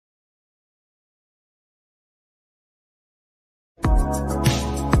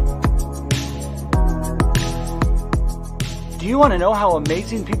Do you want to know how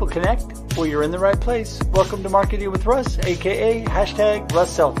amazing people connect? Well, you're in the right place. Welcome to Marketing with Russ, aka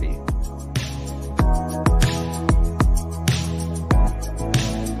 #RussSelfie.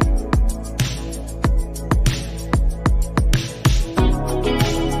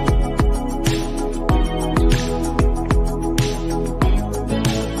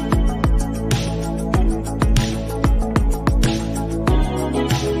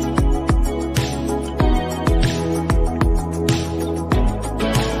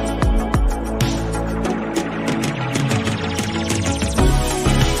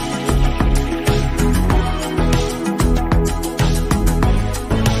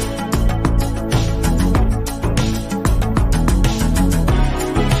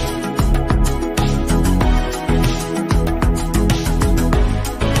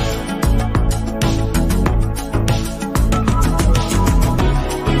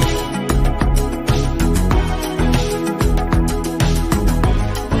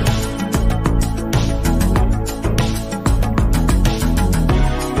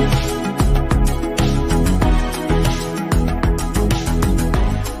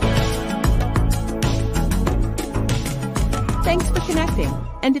 Thanks for connecting.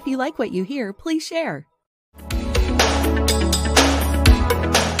 And if you like what you hear, please share.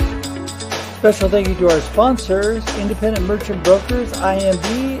 Special thank you to our sponsors, Independent Merchant Brokers,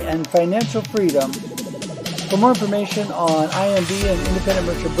 IMB, and Financial Freedom. For more information on IMB and Independent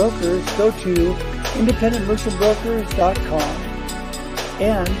Merchant Brokers, go to independentmerchantbrokers.com.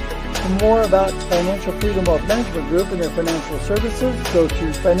 And for more about Financial Freedom Wealth Management Group and their financial services, go to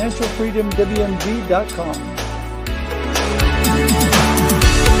financialfreedomwmg.com.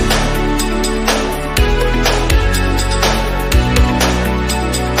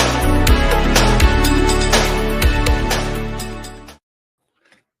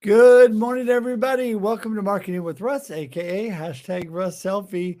 Good morning, everybody. Welcome to Marketing with Russ, aka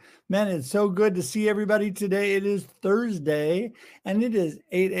 #RussSelfie. Man, it's so good to see everybody today. It is Thursday, and it is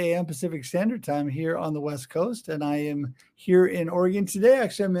 8 a.m. Pacific Standard Time here on the West Coast, and I am here in Oregon today.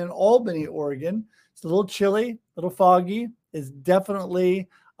 Actually, I'm in Albany, Oregon. It's a little chilly, a little foggy. It's definitely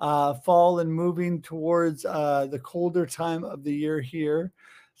fall and moving towards the colder time of the year here.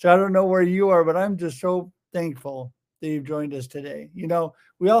 So I don't know where you are, but I'm just so thankful that you've joined us today. You know,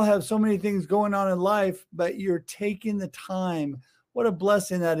 we all have so many things going on in life, but you're taking the time. What a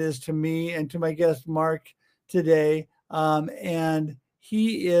blessing that is to me and to my guest, Mark, today. And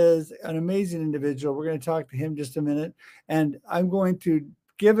he is an amazing individual. We're going to talk to him just a minute, and I'm going to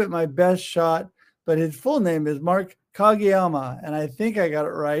give it my best shot, but his full name is Mark Kageyama, and I think I got it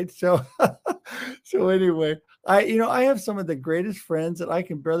right. So, so anyway, I have some of the greatest friends that I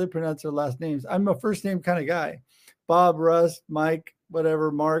can barely pronounce their last names. I'm a first name kind of guy. Bob, Russ, Mike, whatever,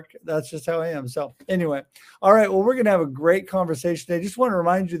 Mark. That's just how I am. So anyway, all right. Well, we're going to have a great conversation. I just want to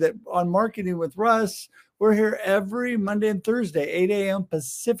remind you that on Marketing with Russ, we're here every Monday and Thursday, 8 a.m.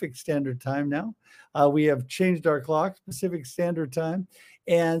 Pacific Standard Time now. We have changed our clocks, Pacific Standard Time.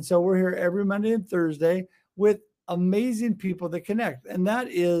 And so we're here every Monday and Thursday with amazing people that connect. And that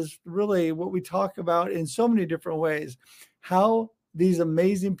is really what we talk about in so many different ways, how these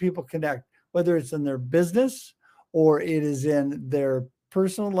amazing people connect, whether it's in their business, or it is in their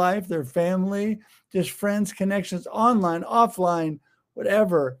personal life, their family, just friends, connections, online, offline,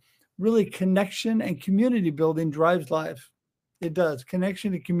 whatever. Really, connection and community building drives life. It does.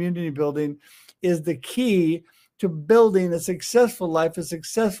 Connection and community building is the key to building a successful life, a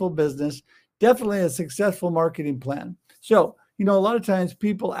successful business, definitely a successful marketing plan. So, a lot of times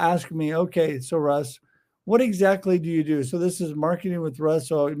people ask me, okay, so Russ, what exactly do you do? So this is Marketing with Russ,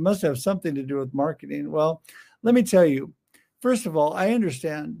 so it must have something to do with marketing. Well, let me tell you, first of all, I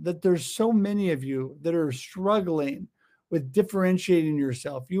understand that there's so many of you that are struggling with differentiating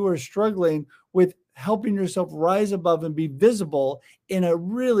yourself. You are struggling with helping yourself rise above and be visible in a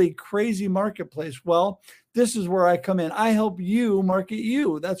really crazy marketplace. Well, this is where I come in. I help you market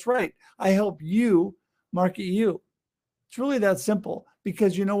you. That's right. I help you market you. It's really that simple,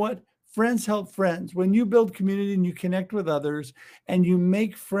 because you know what? Friends help friends. When you build community and you connect with others and you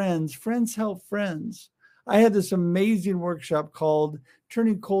make friends, friends help friends. I had this amazing workshop called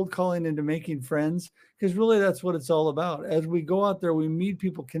Turning Cold Calling into Making Friends, because really that's what it's all about. As we go out there, we meet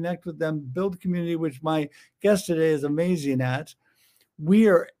people, connect with them, build community, which my guest today is amazing at. We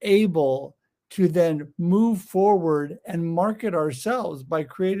are able to then move forward and market ourselves by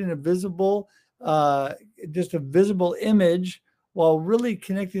creating a visible, just a visible image, while really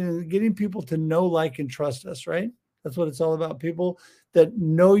connecting and getting people to know, like, and trust us, right? That's what it's all about. People that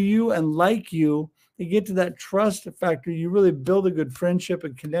know you and like you they get to that trust factor, you really build a good friendship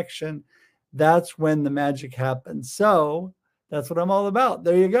and connection. That's when the magic happens. So that's what I'm all about.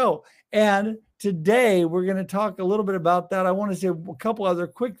 There you go. And today we're going to talk a little bit about that. I want to say a couple other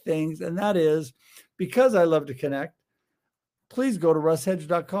quick things, and that is, because I love to connect, please go to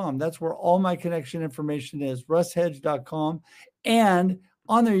russhedge.com. That's where all my connection information is, russhedge.com. And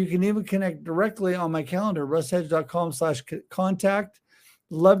on there, you can even connect directly on my calendar, russhedge.com/contact.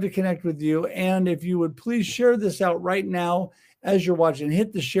 Love to connect with you. And if you would please share this out right now as you're watching,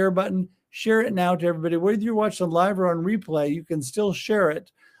 hit the share button, share it now to everybody. Whether you're watching live or on replay, you can still share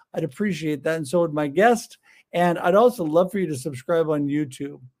it. I'd appreciate that. And so would my guest. And I'd also love for you to subscribe on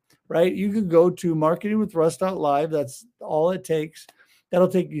YouTube. Right? You can go to marketingwithruss.live. That's all it takes. That'll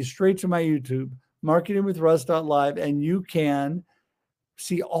take you straight to my YouTube, marketingwithruss.live, and you can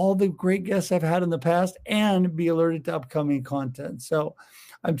see all the great guests I've had in the past and be alerted to upcoming content. So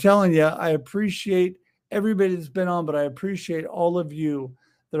I'm telling you, I appreciate everybody that's been on, but I appreciate all of you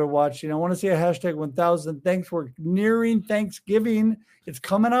that are watching. I want to say a hashtag 1000 thanks. We're nearing Thanksgiving. It's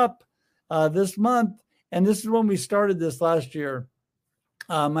coming up this month. And this is when we started this last year.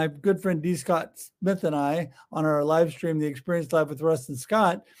 My good friend D. Scott Smith and I, on our live stream, The Experience Live with Russ and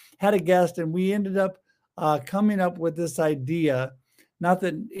Scott, had a guest, and we ended up coming up with this idea. Not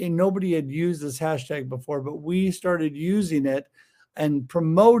that nobody had used this hashtag before, but we started using it and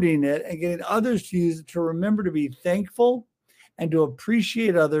promoting it and getting others to use it, to remember to be thankful and to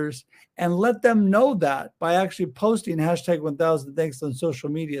appreciate others, and let them know that by actually posting hashtag 1000 thanks on social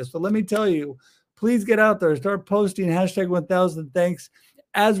media. So let me tell you, please get out there, start posting hashtag 1000 thanks.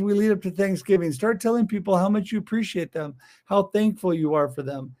 As we lead up to Thanksgiving, start telling people how much you appreciate them, how thankful you are for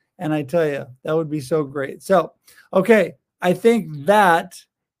them. And I tell you, that would be so great. So, okay, I think that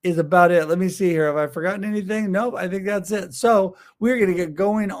is about it. Let me see here. Have I forgotten anything? Nope, I think that's it. So we're going to get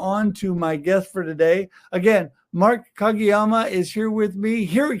going on to my guest for today. Again, Mark Kageyama is here with me.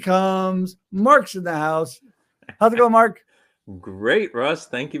 Here he comes. Mark's in the house. How's it going, Mark? Great, Russ.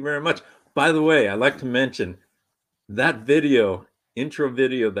 Thank you very much. By the way, I'd like to mention that intro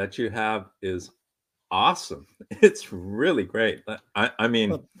video that you have is awesome. It's really great. I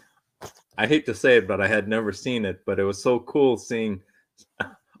mean, I hate to say it, but I had never seen it, but it was so cool seeing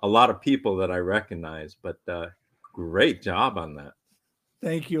a lot of people that I recognize. But great job on that.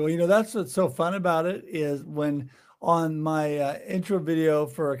 Thank you. You know, that's what's so fun about it, is when on my intro video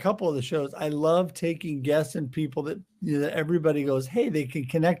for a couple of the shows, I love taking guests and people that, you know, that everybody goes, hey, they can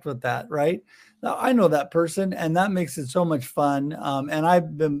connect with that, right? Now, I know that person, and that makes it so much fun.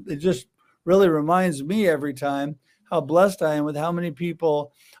 And it just really reminds me every time how blessed I am with how many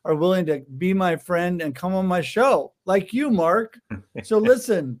people are willing to be my friend and come on my show, like you, Mark. So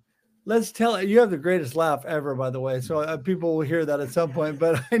listen, you have the greatest laugh ever, by the way. So people will hear that at some point,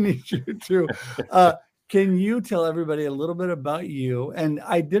 but I need you to, can you tell everybody a little bit about you? And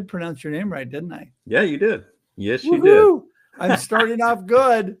I did pronounce your name right, didn't I? Yeah, you did. Yes, Woo-hoo! You did. I'm starting off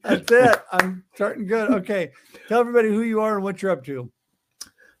good. That's it. I'm starting good. Okay. Tell everybody who you are and what you're up to.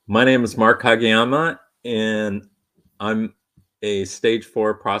 My name is Mark Kageyama, and I'm a stage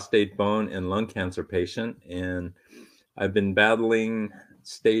 4 prostate, bone, and lung cancer patient. And I've been battling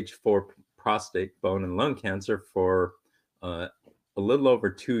stage 4 prostate, bone, and lung cancer for a little over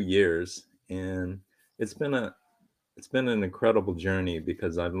 2 years. And it's been an incredible journey,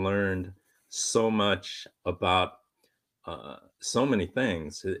 because I've learned so much about so many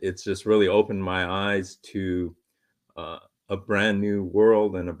things. It's just really opened my eyes to a brand new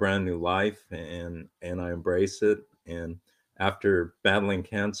world and a brand new life, and I embrace it. And after battling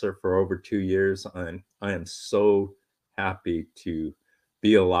cancer for over 2 years, I am so happy to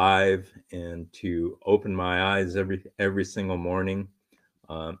be alive and to open my eyes every single morning.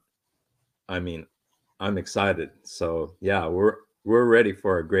 I mean, I'm excited. So yeah, we're ready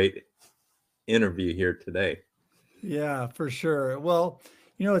for a great interview here today. Yeah, for sure. Well,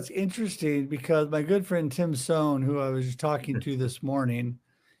 you know, it's interesting because my good friend Tim Sohn, who I was just talking to this morning,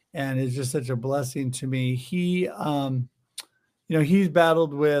 and is just such a blessing to me. He, you know, he's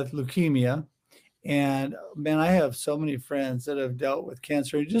battled with leukemia, and man, I have so many friends that have dealt with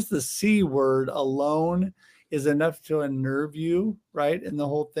cancer. Just the C word alone is enough to unnerve you, right? And the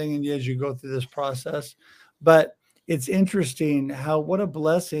whole thing, and as you go through this process. But it's interesting how, what a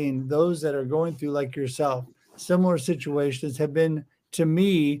blessing those that are going through, like yourself, similar situations have been to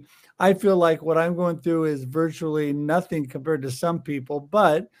me. I feel like what I'm going through is virtually nothing compared to some people,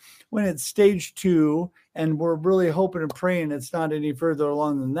 but when it's stage 2, and we're really hoping and praying it's not any further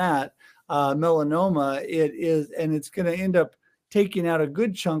along than that, melanoma, it is, and it's going to end up taking out a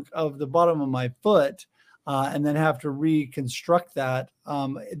good chunk of the bottom of my foot. and then have to reconstruct that.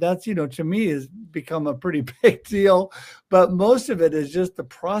 That's, to me has become a pretty big deal, but most of it is just the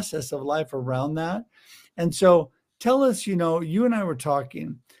process of life around that. And so tell us, you and I were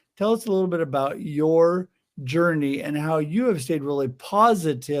talking, tell us a little bit about your journey and how you have stayed really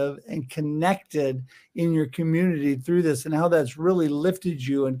positive and connected in your community through this, and how that's really lifted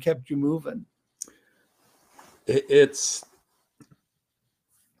you and kept you moving. It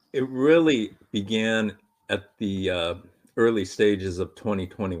really began at the early stages of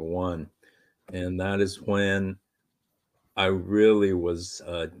 2021. And that is when I really was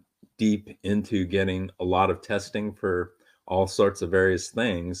deep into getting a lot of testing for all sorts of various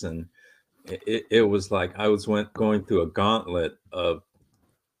things. And it was like I was going through a gauntlet of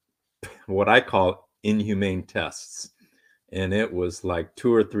what I call inhumane tests. And it was like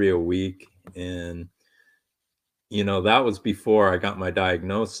 2 or 3 a week. And, that was before I got my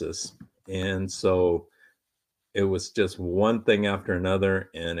diagnosis. And so it was just one thing after another.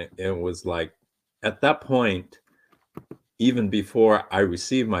 And it was like, at that point, even before I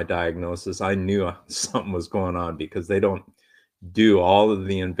received my diagnosis, I knew something was going on, because they don't do all of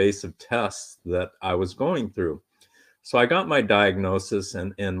the invasive tests that I was going through. So I got my diagnosis,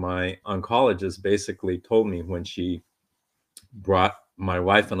 and my oncologist basically told me, when she brought my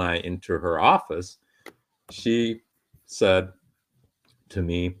wife and I into her office, she said to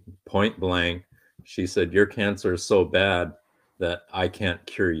me point blank, she said, "Your cancer is so bad that I can't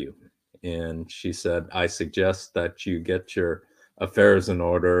cure you." And she said, "I suggest that you get your affairs in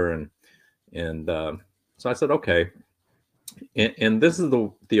order." And so I said, okay. And this is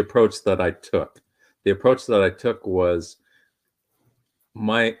the approach that I took. The approach that I took was,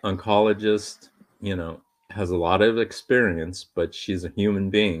 my oncologist, has a lot of experience, but she's a human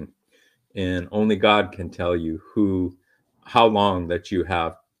being, and only God can tell you how long that you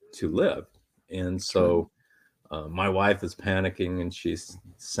have to live. And so my wife is panicking, and she's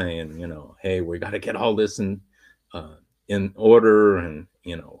saying, "Hey, we got to get all this in order, and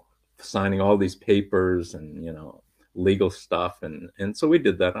signing all these papers, and legal stuff." And so we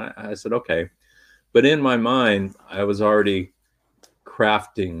did that. I said, okay. But in my mind, I was already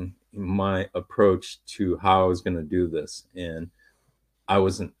crafting my approach to how I was going to do this, and I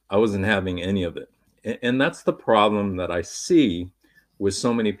wasn't having any of it. And that's the problem that I see with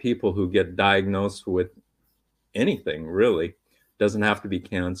so many people who get diagnosed with anything. Really, doesn't have to be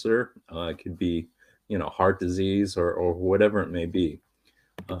cancer. It could be, heart disease, or whatever it may be.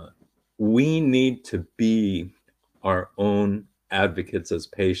 We need to be our own advocates as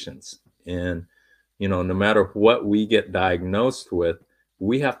patients. And, no matter what we get diagnosed with,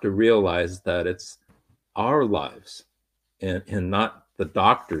 we have to realize that it's our lives and not the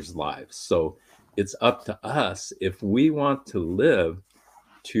doctor's lives. So it's up to us, if we want to live,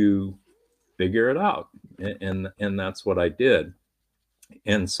 to figure it out. And that's what I did.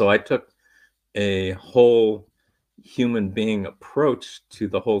 And so I took a whole human being approach to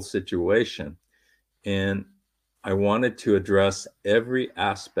the whole situation. And I wanted to address every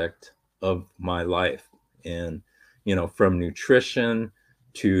aspect of my life, and, from nutrition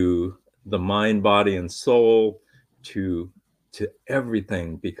to the mind, body, and soul, to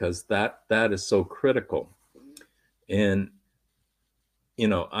everything, because that is so critical. And,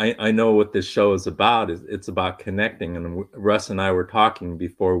 I know what this show is about. It's about connecting. And Russ and I were talking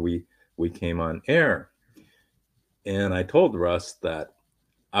before we came on air. And I told Russ that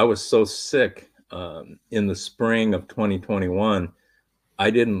I was so sick in the spring of 2021, I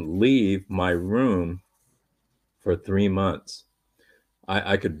didn't leave my room for 3 months.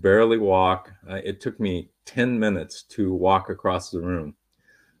 I could barely walk. It took me 10 minutes to walk across the room.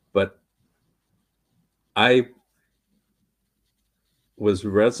 But I was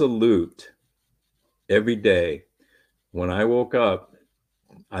resolute every day. When I woke up,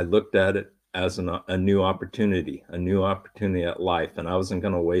 I looked at it as a new opportunity at life, and I wasn't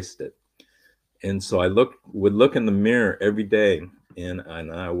going to waste it. And so I would look in the mirror every day, and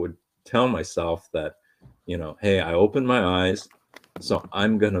I would tell myself that, hey, I opened my eyes, so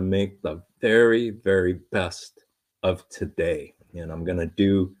I'm going to make the very, very best of today. And I'm going to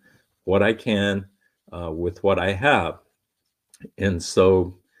do what I can with what I have. And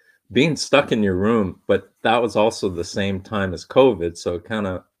so being stuck in your room, but that was also the same time as COVID. So it kind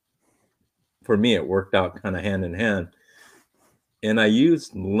of, for me, it worked out kind of hand in hand. And I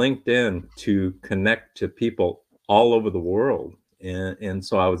used LinkedIn to connect to people all over the world. And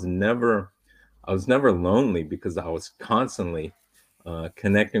so I was never lonely, because I was constantly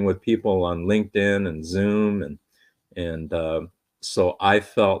connecting with people on LinkedIn and Zoom. And so I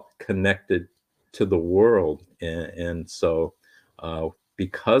felt connected to the world. And so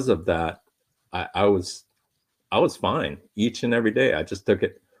because of that, I was I was fine each and every day. I just took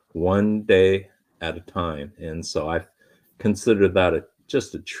it one day at a time. And so I consider that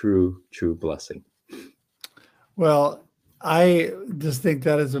just a true blessing. Well, I just think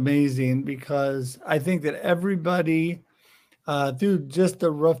that is amazing because I think that everybody, through just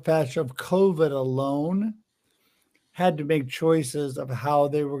the rough patch of COVID alone, had to make choices of how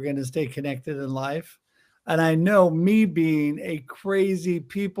they were going to stay connected in life. And I know, me being a crazy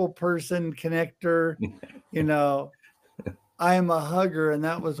people person connector, you know, I am a hugger, and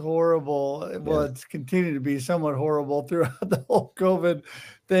that was horrible. Well, Yeah. it's continued to be somewhat horrible throughout the whole COVID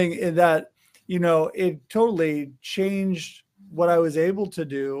thing, in that, it totally changed what I was able to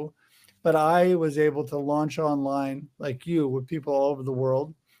do. But I was able to launch online like you with people all over the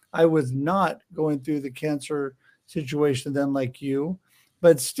world. I was not going through the cancer situation then like you,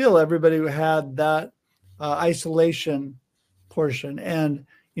 but still everybody who had that isolation portion. And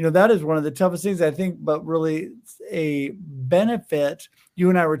that is one of the toughest things, I think, but really a benefit you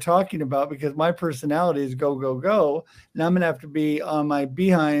and I were talking about, because my personality is go, go, go. And I'm going to have to be on my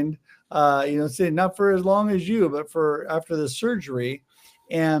behind, say not for as long as you, but for after the surgery.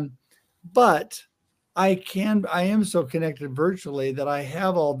 But I am so connected virtually that I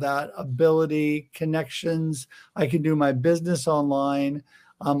have all that ability, connections. I can do my business online.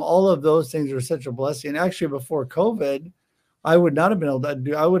 All of those things are such a blessing. Actually, before COVID, I would not have been able to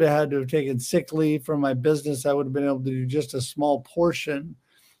do, I would have had to have taken sick leave from my business. I would have been able to do just a small portion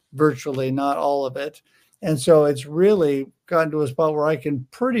virtually, not all of it. And so it's really gotten to a spot where I can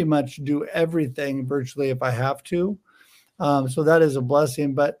pretty much do everything virtually if I have to. So that is a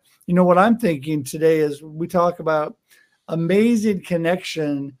blessing. But what I'm thinking today is we talk about amazing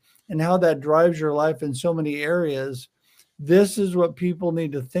connection and how that drives your life in so many areas. This is what people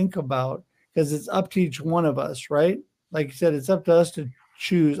need to think about, because it's up to each one of us, right? Like you said, it's up to us to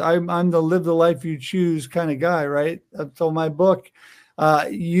choose. I'm the live the life you choose kind of guy, right? So my book,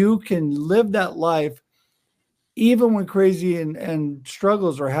 you can live that life even when crazy and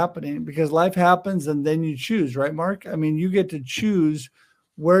struggles are happening, because life happens and then you choose, right, Mark? I mean, you get to choose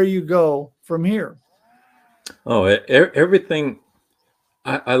where you go from here. Oh, everything.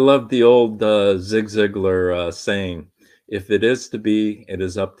 I love the old Zig Ziglar saying, "If it is to be, it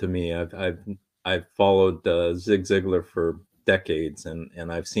is up to me." I've followed Zig Ziglar for decades,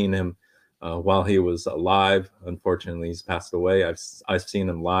 and I've seen him while he was alive. Unfortunately, he's passed away. I've seen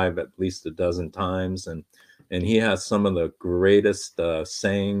him live at least a dozen times, and he has some of the greatest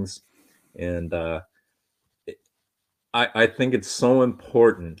sayings. And I think it's so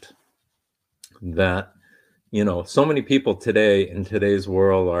important that so many people today in today's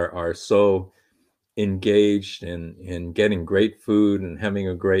world are so engaged in getting great food and having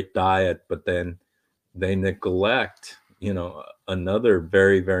a great diet, but then they neglect another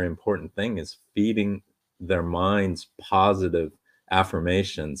very, very important thing is feeding their minds positive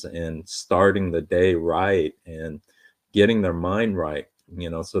affirmations and starting the day right and getting their mind right,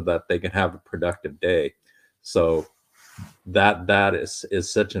 so that they can have a productive day. So that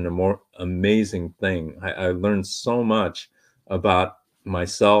is such an amazing thing. I learned so much about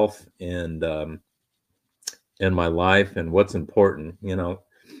myself and my life and what's important.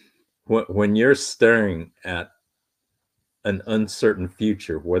 When you're staring at an uncertain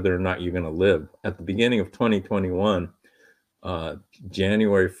future, whether or not you're going to live, at the beginning of 2021,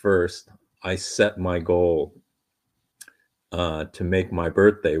 January 1st, I set my goal to make my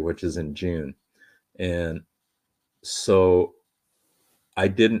birthday, which is in June. And so I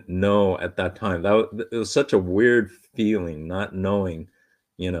didn't know at that time. It was such a weird feeling, not knowing.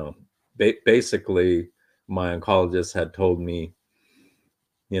 Basically, my oncologist had told me,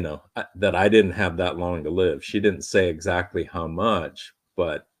 that I didn't have that long to live. She didn't say exactly how much,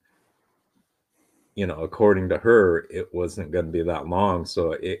 but according to her, it wasn't going to be that long.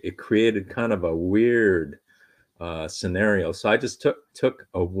 So it created kind of a weird scenario. So I just took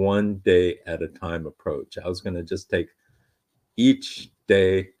a one day at a time approach. I was going to just take each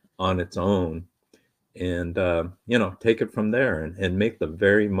day on its own and take it from there and make the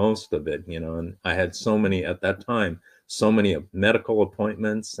very most of it. And I had so many at that time, so many medical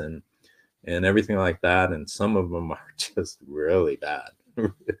appointments and everything like that, and some of them are just really bad.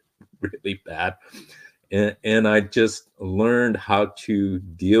 Really bad. And I just learned how to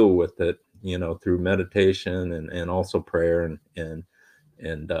deal with it, through meditation and also prayer and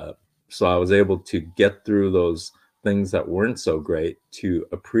so I was able to get through those things that weren't so great to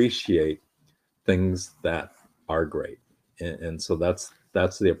appreciate things that are great. And so that's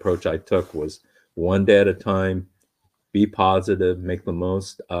the approach I took, was one day at a time, be positive, make the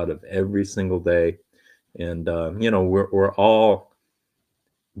most out of every single day. And we're all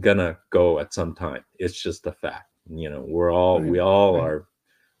gonna go at some time. It's just a fact. We Right. all Right.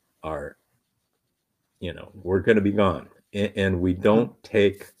 are, we're gonna be gone. And we Yeah. don't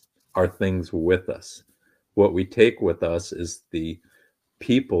take our things with us. What we take with us is the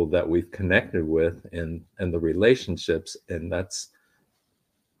people that we've connected with, and the relationships. And that's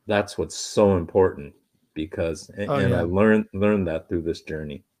what's so important, because Oh and I yeah. learned that through this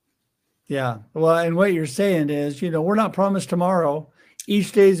journey. Yeah. Well, and what you're saying is, we're not promised tomorrow.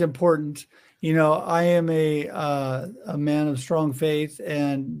 Each day is important. I am a man of strong faith,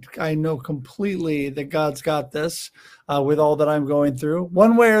 and I know completely that God's got this with all that I'm going through,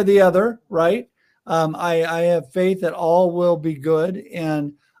 one way or the other, right? I have faith that all will be good,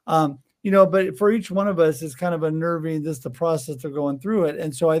 and but for each one of us, it's kind of unnerving. This the process of going through it,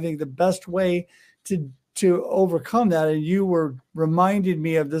 and so I think the best way to overcome that, and you were reminding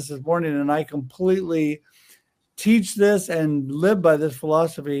me of this morning, and I completely teach this and live by this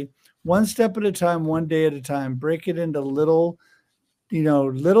philosophy: one step at a time, one day at a time. Break it into little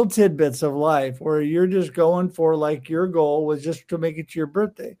tidbits of life where you're just going for, like, your goal was just to make it to your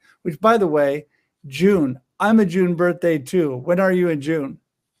birthday, which, by the way, June. I'm a June birthday too. When are you in June?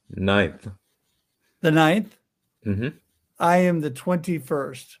 9th. The 9th. Mm-hmm. I am the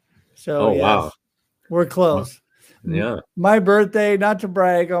 21st. So Oh, wow. yes, we're close. Yeah. My birthday, not to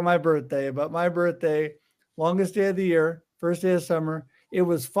brag on my birthday, but my birthday, longest day of the year, first day of summer. It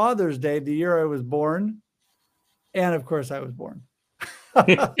was Father's Day, the year I was born. And of course, I was born.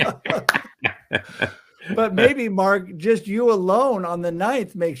 But maybe, Mark, just you alone on the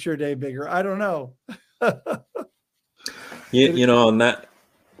 9th makes your day bigger. I don't know. On that,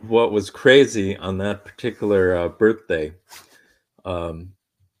 what was crazy on that particular birthday,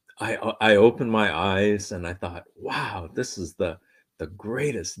 I opened my eyes and I thought, wow, this is the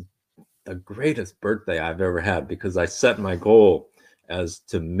greatest birthday I've ever had, because I set my goal as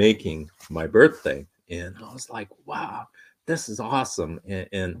to making my birthday. And I was like, wow, this is awesome.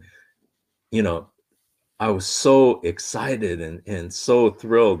 And I was so excited and so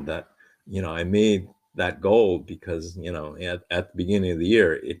thrilled that, I made that goal, because, at the beginning of the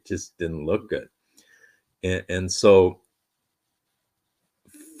year, it just didn't look good. And so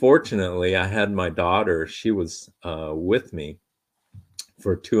fortunately, I had my daughter. She was with me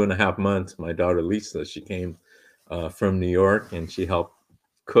for 2.5 months. My daughter Lisa, she came from New York, and she helped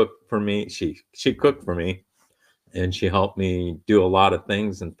cook for me. She cooked for me, and she helped me do a lot of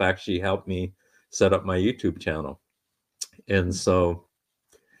things. In fact, she helped me set up my YouTube channel. And so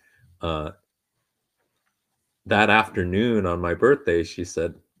that afternoon on my birthday,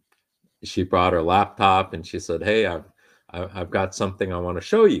 she brought her laptop and she said, "Hey, I've got something I want to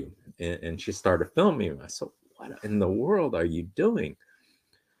show you." And she started filming. I said, "What in the world are you doing?"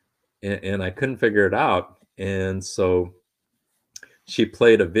 And I couldn't figure it out. And so she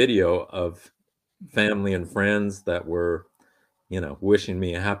played a video of family and friends that were, wishing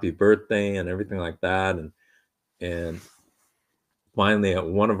me a happy birthday and everything like that. And finally,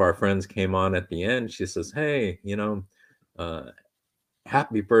 one of our friends came on at the end. She says, "Hey, uh,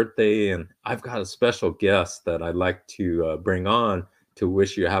 happy birthday, and I've got a special guest that I'd like to bring on to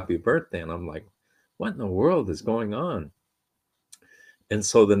wish you a happy birthday." And I'm like, what in the world is going on? And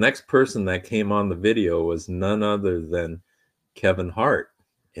so the next person that came on the video was none other than Kevin Hart.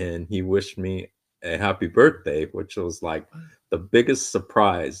 And he wished me a happy birthday, which was like the biggest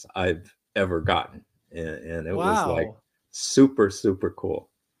surprise I've ever gotten. And it was like Wow. super, super cool.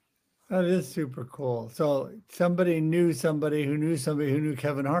 That is super cool. So somebody knew somebody who knew somebody who knew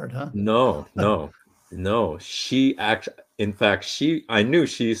Kevin Hart, huh? No, no, no. She actually, in fact, I knew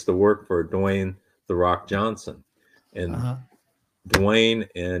she used to work for Dwayne "The Rock" Johnson, and Uh-huh. Dwayne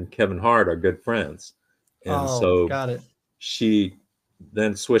and Kevin Hart are good friends. And Oh, so got it. she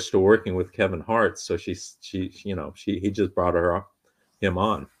then switched to working with Kevin Hart. So he just brought him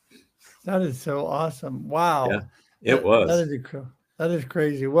on. That is so awesome. Yeah, Wow. it was. That is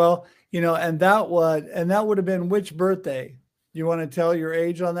crazy. Well, and that would have been which birthday? You want to tell your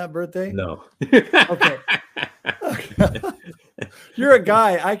age on that birthday? No. Okay. You're a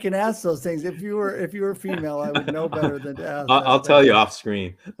guy. I can ask those things. If you were female, I would know better than to ask that. I'll tell you off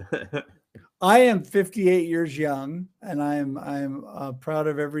screen. I am 58 years young, and I'm proud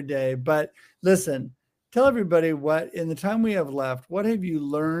of every day. But listen, tell everybody, what in the time we have left, what have you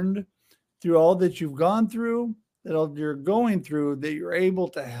learned through all that you've gone through, that all you're going through, that you're able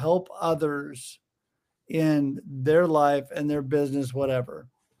to help others in their life and their business, whatever?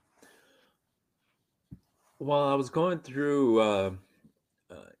 Well, I was going through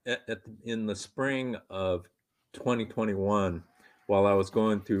in the spring of 2021, while I was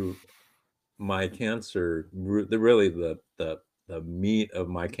going through my cancer, really the the meat of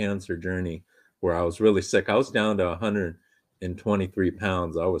my cancer journey, where I was really sick. I was down to 123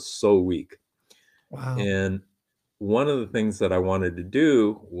 pounds. I was so weak. Wow. And one of the things that I wanted to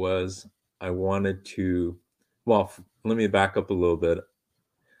do was I wanted to, well, let me back up a little bit.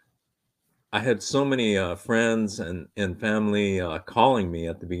 I had so many friends and family calling me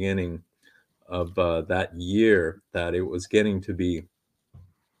at the beginning of that year that it was getting to be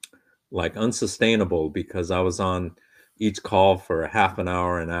like unsustainable, because I was on each call for a half an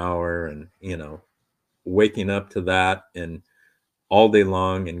hour, and, you know, waking up to that and all day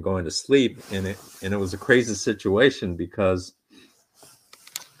long and going to sleep. And it was a crazy situation because,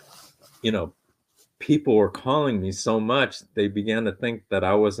 you know, people were calling me so much, they began to think that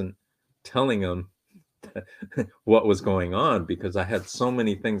I wasn't telling them what was going on, because I had so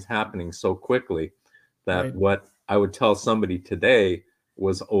many things happening so quickly that Right. what I would tell somebody today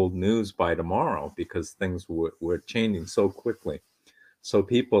was old news by tomorrow, because things were changing so quickly. So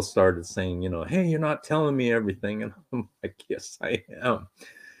people started saying, you know, hey, you're not telling me everything. And I'm like, yes, I am.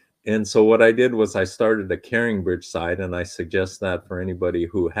 And so what I did was I started a Caring Bridge site, and I suggest that for anybody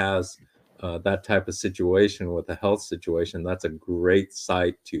who has that type of situation with a health situation, that's a great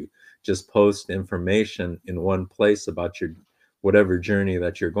site to just post information in one place about your whatever journey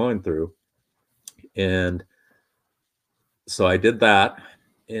that you're going through. And so I did that,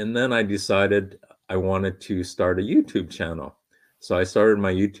 and then I decided I wanted to start a YouTube channel. So I started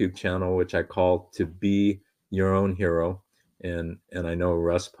my YouTube channel, which I call To Be Your Own Hero. And I know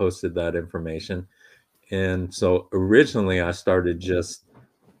Russ posted that information. And so originally I started just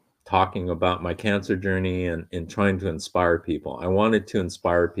talking about my cancer journey and trying to inspire people. I wanted to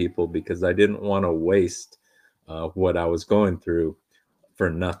inspire people because I didn't want to waste what I was going through for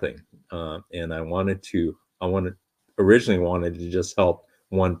nothing. And I originally wanted to just help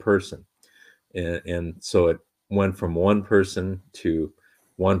one person. And so it went from one person to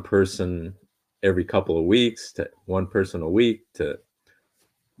one person every couple of weeks, to one person a week, to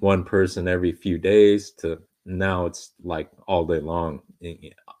one person every few days, to now it's like all day long.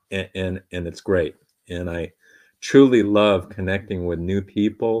 And it's great. And I truly love connecting with new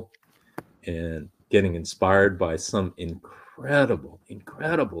people and getting inspired by some incredible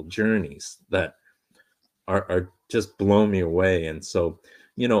journeys that are just blow me away. And so,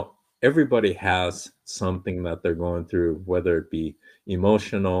 you know, everybody has something that they're going through, whether it be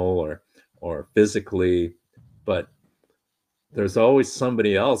emotional or physically, but there's always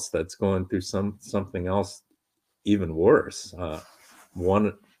somebody else that's going through something else even worse.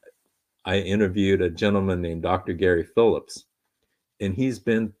 I interviewed a gentleman named Dr. Gary Phillips, and he's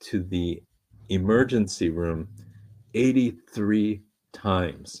been to the emergency room 83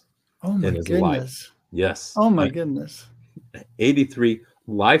 times Oh in my his life. goodness. Yes. Oh my goodness. 83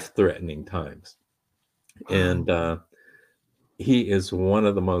 life-threatening times. Wow. And he is one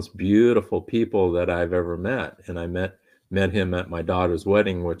of the most beautiful people that I've ever met. And I met him at my daughter's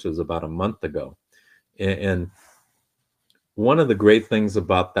wedding, which was about a month ago. And one of the great things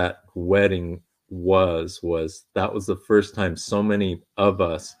about that wedding was that was the first time so many of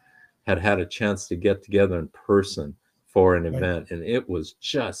us had a chance to get together in person for an event. And it was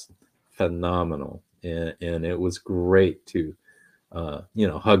just phenomenal. And it was great to you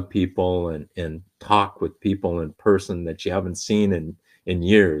know, hug people and talk with people in person that you haven't seen in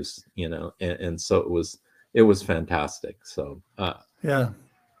years, you know. And so it was fantastic. So Yeah.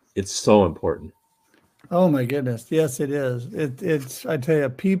 it's so important. Oh my goodness. Yes, it is. It's, I tell you,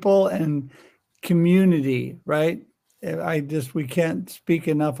 people and community, right? We can't speak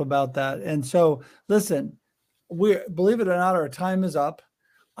enough about that. And so listen, believe it or not, our time is up.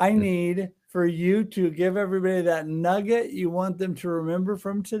 I need for you to give everybody that nugget you want them to remember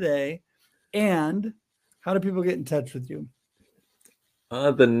from today. And how do people get in touch with you?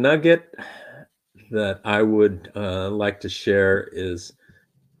 The nugget that I would like to share is,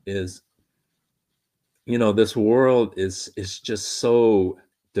 you know, this world is just so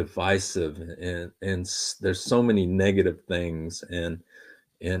divisive, and there's so many negative things, and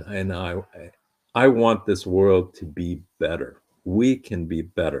I want this world to be better. We can be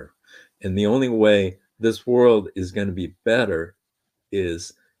better. And the only way this world is going to be better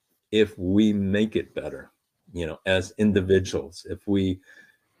is if we make it better, you know, as individuals. If we,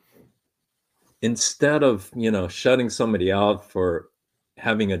 instead of, you know, shutting somebody out for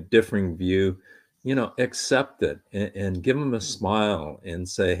having a differing view, you know, accept it and give them a smile and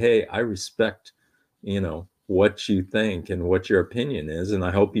say, hey, I respect, you know, what you think and what your opinion is, and I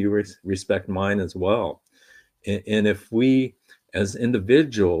hope you respect mine as well. And if we as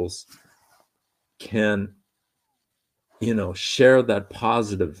individuals can, you know, share that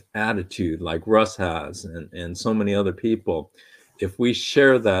positive attitude like Russ has, and so many other people, if we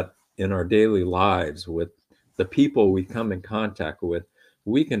share that in our daily lives with the people we come in contact with,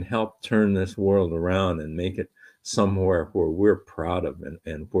 we can help turn this world around and make it somewhere where we're proud of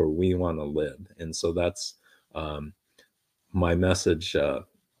and where we want to live. And so that's my message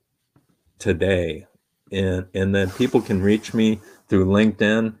today. And then people can reach me through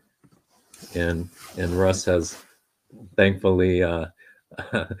LinkedIn, and Russ has thankfully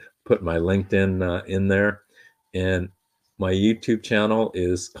put my LinkedIn in there. And my YouTube channel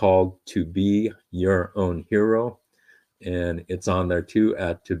is called To Be Your Own Hero, and it's on there too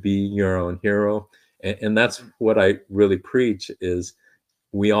at To Be Your Own Hero. And that's what I really preach, is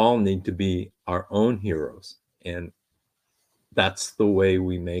we all need to be our own heroes, and that's the way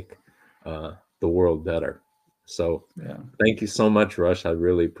we make the world better. So thank you so much, Rush. I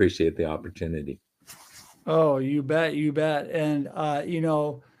really appreciate the opportunity. Oh, you bet. You bet. And, you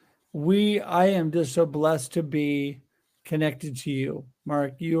know, I am just so blessed to be connected to you,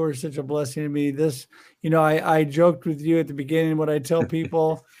 Mark. You are such a blessing to me. This, you know, I joked with you at the beginning when I tell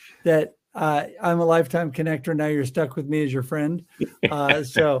people that I'm a lifetime connector. Now you're stuck with me as your friend.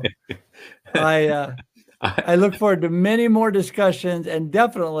 So I look forward to many more discussions, and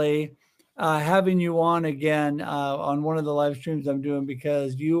definitely having you on again on one of the live streams I'm doing,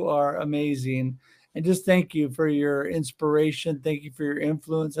 because you are amazing. And just thank you for your inspiration. Thank you for your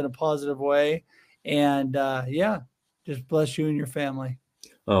influence in a positive way. And just bless you and your family.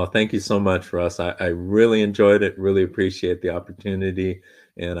 Oh, thank you so much, Russ. I really enjoyed it. Really appreciate the opportunity.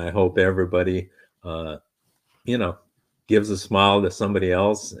 And I hope everybody, gives a smile to somebody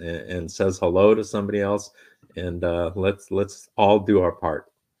else and says hello to somebody else. And let's all do our part.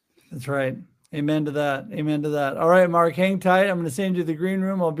 That's right. Amen to that. Amen to that. All right, Mark, hang tight. I'm going to send you to the green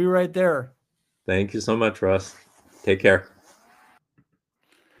room. I'll be right there. Thank you so much, Russ. Take care.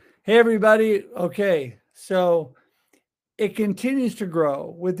 Hey, everybody. Okay. So it continues to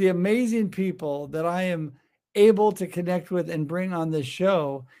grow with the amazing people that I am able to connect with and bring on this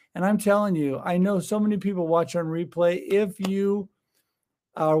show. And I'm telling you, I know so many people watch on replay. If you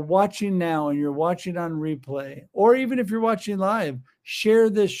are watching now and you're watching on replay, or even if you're watching live, share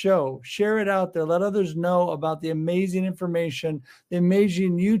this show, share it out there. Let others know about the amazing information, the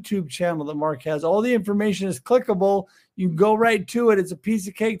amazing YouTube channel that Mark has. All the information is clickable. You go right to it. It's a piece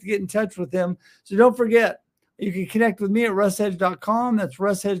of cake to get in touch with him. So don't forget, you can connect with me at russhedge.com. That's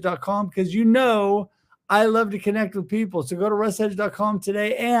russhedge.com, because you know I love to connect with people. So go to russhedge.com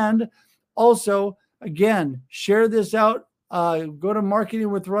today. And also, again, share this out. Go to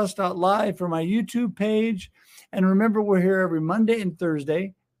marketingwithruss.live for my YouTube page. And remember, we're here every Monday and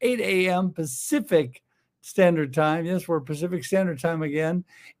Thursday, 8 a.m. Pacific Standard Time. Yes, we're Pacific Standard Time again.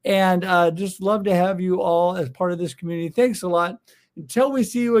 And just love to have you all as part of this community. Thanks a lot. Until we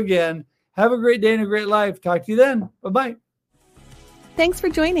see you again, have a great day and a great life. Talk to you then. Bye-bye. Thanks for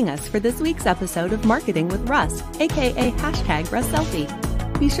joining us for this week's episode of Marketing with Russ, aka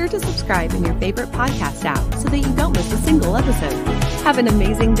 #RussSelfie. Be sure to subscribe in your favorite podcast app so that you don't miss a single episode. Have an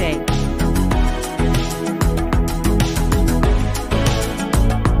amazing day.